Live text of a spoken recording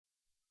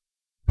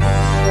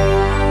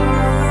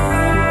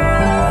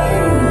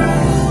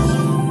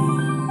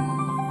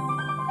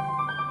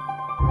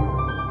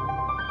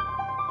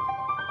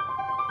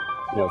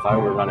if I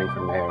were running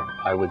for mayor,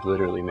 I would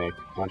literally make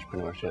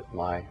entrepreneurship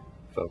my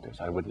focus.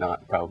 I would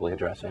not probably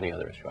address any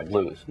other issue. I'd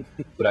lose,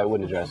 but I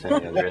wouldn't address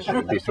any other issue. It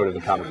would be sort of a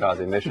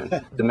kamikaze mission.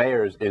 The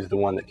mayor is the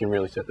one that can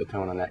really set the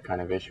tone on that kind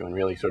of issue and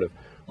really sort of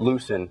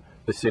loosen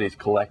the city's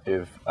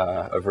collective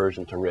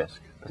aversion to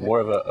risk. More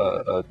of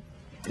a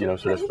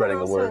sort of spreading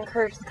the word. Also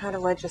encourage the kind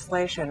of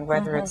legislation,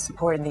 whether it's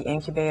supporting the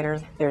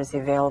incubators, there's the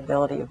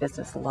availability of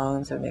business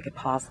loans that make it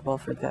possible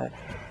for the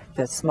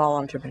small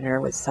entrepreneur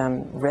with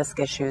some risk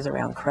issues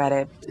around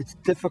credit. It's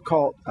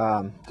difficult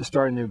to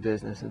start a new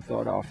business in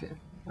Philadelphia.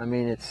 I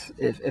mean,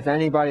 if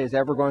anybody has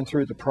ever gone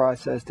through the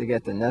process to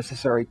get the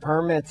necessary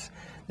permits,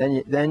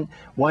 then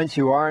once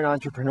you are an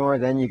entrepreneur,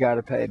 then you got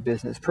to pay a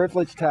business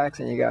privilege tax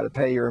and you got to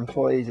pay your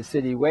employees a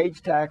city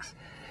wage tax.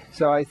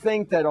 So I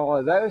think that all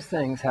of those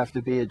things have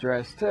to be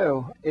addressed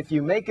too. If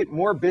you make it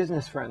more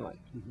business friendly,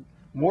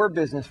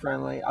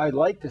 I'd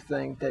like to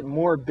think that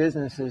more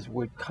businesses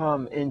would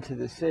come into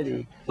the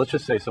city. Let's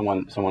just say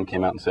someone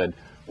came out and said,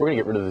 we're going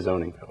to get rid of the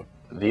zoning code.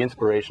 The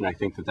inspiration I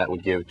think that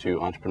would give to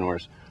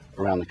entrepreneurs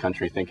around the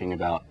country thinking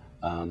about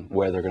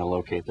where they're going to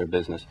locate their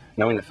business,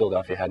 knowing that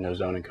Philadelphia had no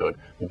zoning code,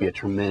 would be a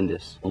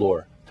tremendous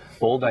lure.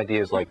 Bold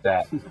ideas like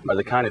that are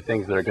the kind of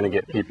things that are going to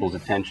get people's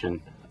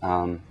attention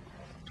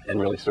and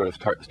really sort of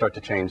start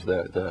to change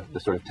the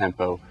sort of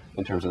tempo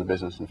in terms of the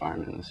business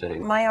environment in the city.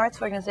 My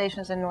arts organization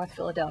is in North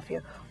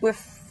Philadelphia. We're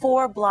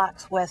 4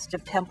 blocks west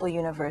of Temple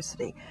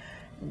University.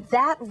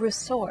 That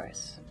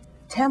resource,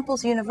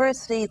 Temple's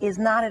University, is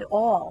not at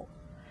all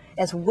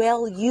as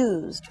well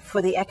used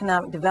for the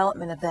economic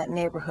development of that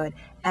neighborhood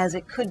as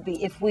it could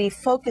be if we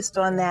focused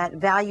on that,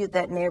 valued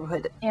that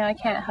neighborhood. You know, I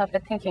can't help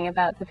but thinking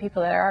about the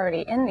people that are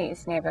already in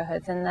these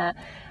neighborhoods, and that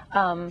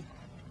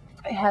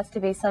it has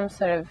to be some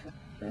sort of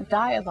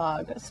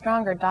dialogue,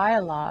 stronger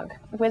dialogue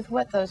with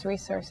what those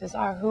resources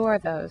are. Who are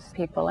those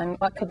people and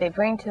what could they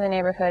bring to the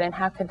neighborhood, and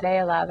how could they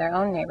allow their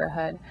own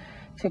neighborhood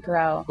to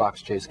grow?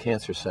 Fox Chase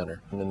Cancer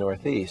Center in the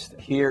Northeast.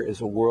 Here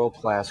is a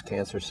world-class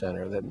cancer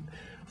center that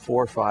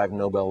 4 or 5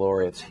 Nobel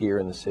laureates here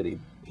in the city.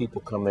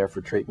 People come there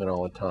for treatment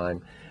all the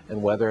time,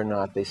 and whether or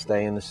not they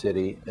stay in the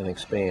city and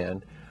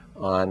expand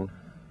on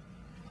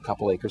a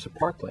couple acres of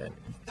parkland.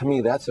 To me,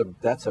 that's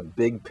a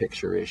big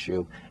picture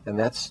issue, and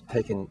that's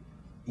taken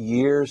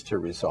years to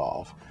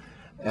resolve.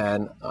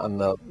 And on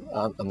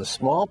the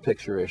small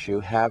picture issue,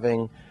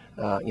 having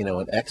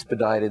an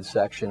expedited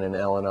section in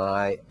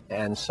L&I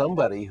and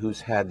somebody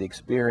who's had the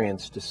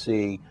experience to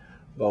see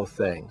both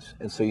things.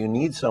 And so you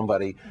need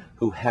somebody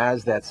who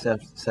has that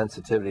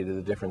sensitivity to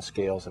the different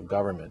scales of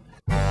government.